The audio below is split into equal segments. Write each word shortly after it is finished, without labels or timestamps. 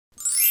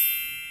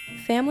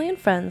Family and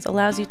Friends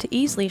allows you to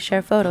easily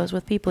share photos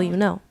with people you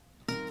know.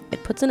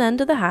 It puts an end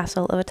to the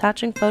hassle of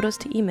attaching photos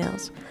to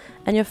emails,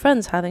 and your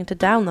friends having to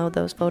download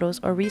those photos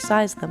or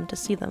resize them to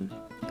see them.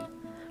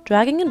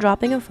 Dragging and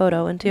dropping a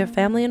photo into your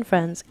Family and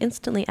Friends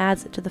instantly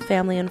adds it to the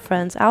Family and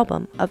Friends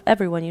album of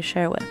everyone you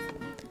share with,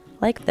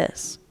 like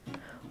this.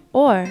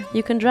 Or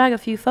you can drag a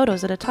few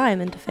photos at a time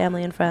into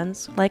Family and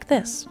Friends, like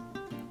this.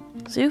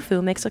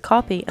 Xufu makes a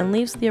copy and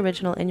leaves the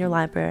original in your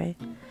library.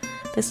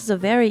 This is a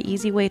very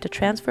easy way to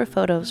transfer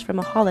photos from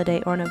a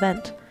holiday or an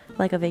event,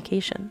 like a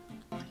vacation.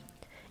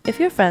 If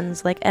your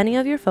friends like any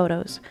of your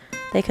photos,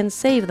 they can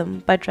save them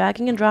by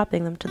dragging and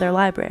dropping them to their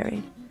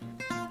library.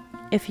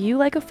 If you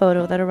like a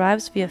photo that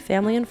arrives via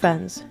Family and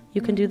Friends,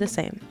 you can do the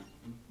same.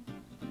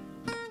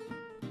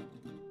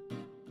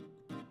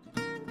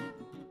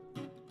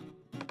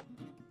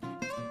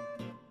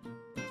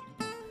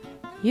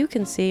 You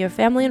can see your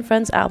Family and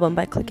Friends album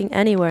by clicking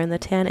anywhere in the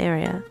tan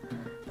area.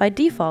 By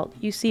default,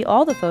 you see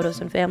all the photos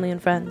in Family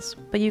and Friends,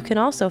 but you can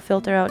also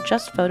filter out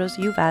just photos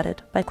you've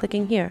added by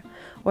clicking here,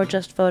 or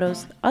just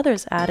photos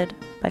others added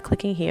by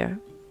clicking here.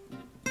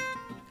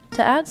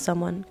 To add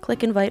someone,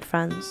 click Invite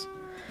Friends.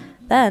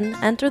 Then,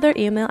 enter their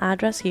email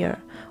address here,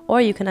 or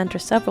you can enter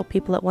several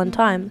people at one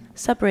time,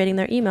 separating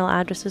their email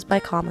addresses by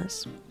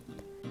commas.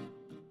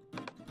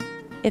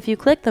 If you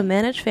click the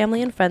Manage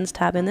Family and Friends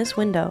tab in this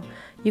window,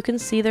 you can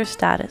see their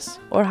status,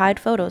 or hide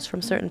photos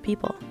from certain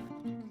people.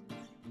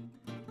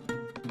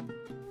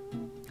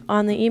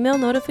 On the Email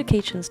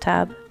Notifications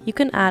tab, you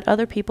can add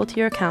other people to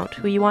your account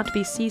who you want to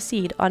be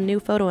CC'd on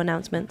new photo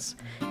announcements,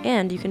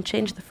 and you can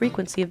change the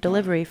frequency of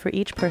delivery for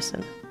each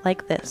person,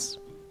 like this.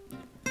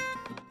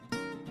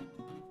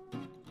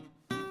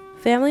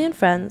 Family and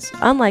Friends,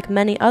 unlike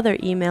many other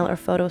email or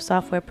photo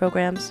software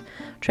programs,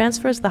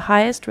 transfers the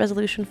highest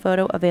resolution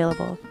photo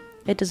available.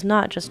 It does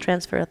not just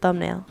transfer a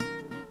thumbnail.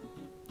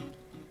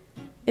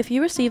 If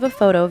you receive a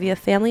photo via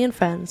Family and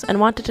Friends and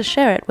wanted to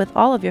share it with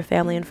all of your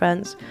family and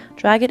friends,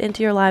 drag it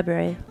into your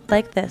library,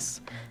 like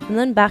this, and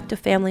then back to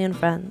Family and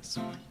Friends.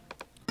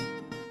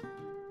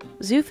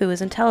 Xufu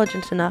is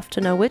intelligent enough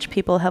to know which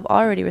people have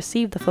already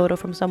received the photo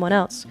from someone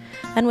else,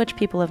 and which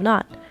people have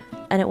not,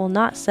 and it will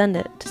not send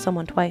it to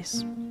someone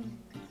twice.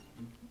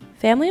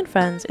 Family and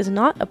Friends is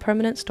not a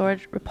permanent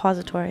storage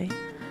repository.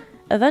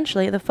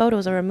 Eventually, the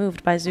photos are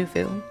removed by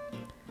Xufu.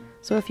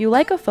 So if you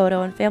like a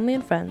photo in Family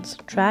and Friends,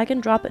 drag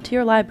and drop it to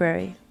your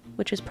library,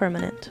 which is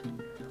permanent.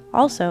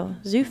 Also,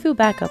 Xufu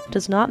Backup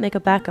does not make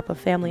a backup of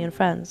Family and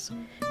Friends.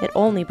 It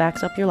only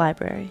backs up your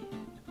library.